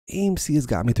AMC has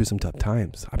got me through some tough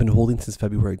times. I've been holding since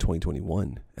February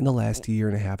 2021, and the last year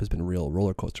and a half has been a real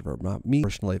roller coaster for me,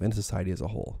 personal life, and society as a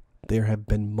whole. There have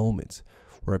been moments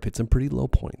where I've hit some pretty low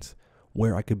points,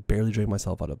 where I could barely drag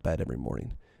myself out of bed every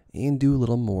morning, and do a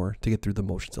little more to get through the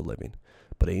motions of living.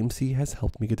 But AMC has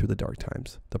helped me get through the dark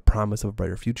times, the promise of a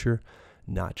brighter future,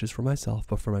 not just for myself,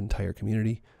 but for my entire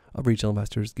community of retail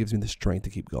investors gives me the strength to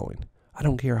keep going. I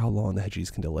don't care how long the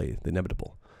hedgies can delay the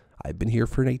inevitable. I've been here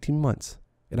for 18 months,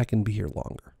 and I can be here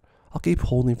longer. I'll keep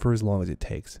holding for as long as it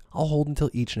takes. I'll hold until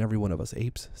each and every one of us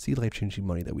apes see life-changing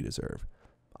money that we deserve.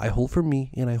 I hold for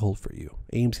me, and I hold for you.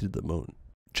 AMC to the moon.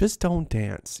 Just don't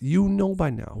dance. You know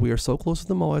by now. We are so close to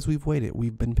the mo as we've waited.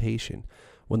 We've been patient.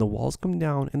 When the walls come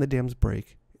down and the dams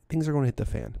break, things are going to hit the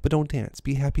fan. But don't dance.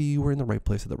 Be happy you were in the right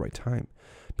place at the right time.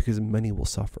 Because many will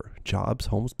suffer. Jobs,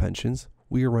 homes, pensions.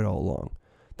 We are right all along.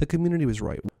 The community was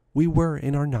right. We were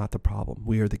and are not the problem.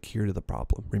 We are the cure to the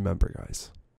problem. Remember,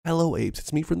 guys. Hello, apes.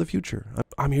 It's me from the future.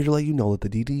 I'm here to let you know that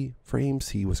the DD for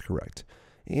AMC was correct.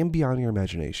 And beyond your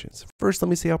imaginations. First, let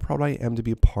me say how proud I am to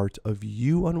be a part of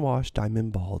you unwashed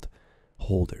diamond bald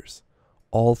holders.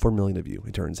 All 4 million of you.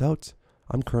 It turns out,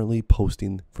 I'm currently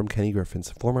posting from Kenny Griffin's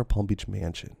former Palm Beach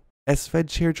mansion. As Fed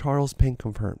Chair Charles Pink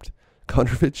confirmed,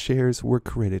 counterfeit shares were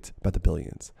created by the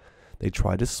billions. They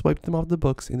tried to swipe them off the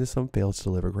books into some failed to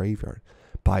deliver graveyard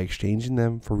by exchanging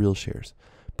them for real shares.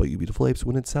 But you beautiful apes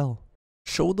wouldn't sell.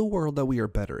 Show the world that we are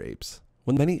better apes,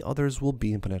 when many others will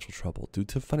be in financial trouble due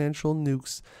to financial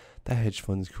nukes that hedge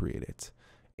funds created.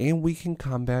 And we can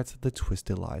combat the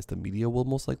twisted lies the media will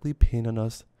most likely pin on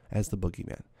us as the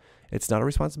boogeyman. It's not a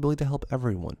responsibility to help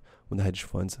everyone when the hedge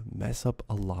funds mess up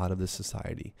a lot of this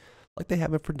society, like they have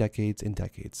been for decades and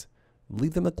decades.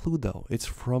 Leave them a clue though, it's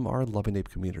from our loving ape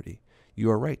community.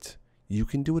 You are right, you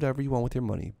can do whatever you want with your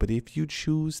money, but if you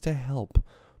choose to help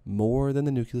more than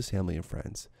the nucleus family and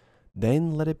friends,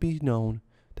 then let it be known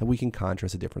that we can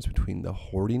contrast the difference between the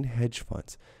hoarding hedge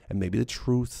funds and maybe the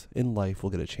truth in life will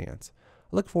get a chance.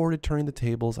 I look forward to turning the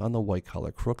tables on the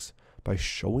white-collar crooks by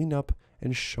showing up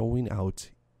and showing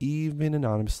out, even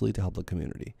anonymously, to help the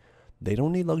community. They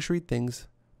don't need luxury things,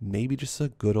 maybe just a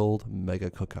good old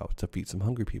mega cookout to feed some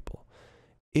hungry people.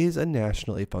 Is a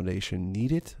national aid foundation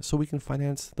needed so we can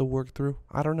finance the work through?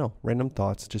 I don't know. Random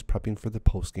thoughts, just prepping for the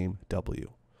post-game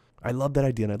W. I love that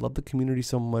idea, and I love the community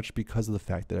so much because of the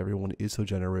fact that everyone is so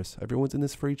generous. Everyone's in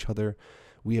this for each other.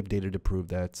 We have data to prove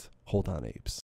that. Hold on, apes.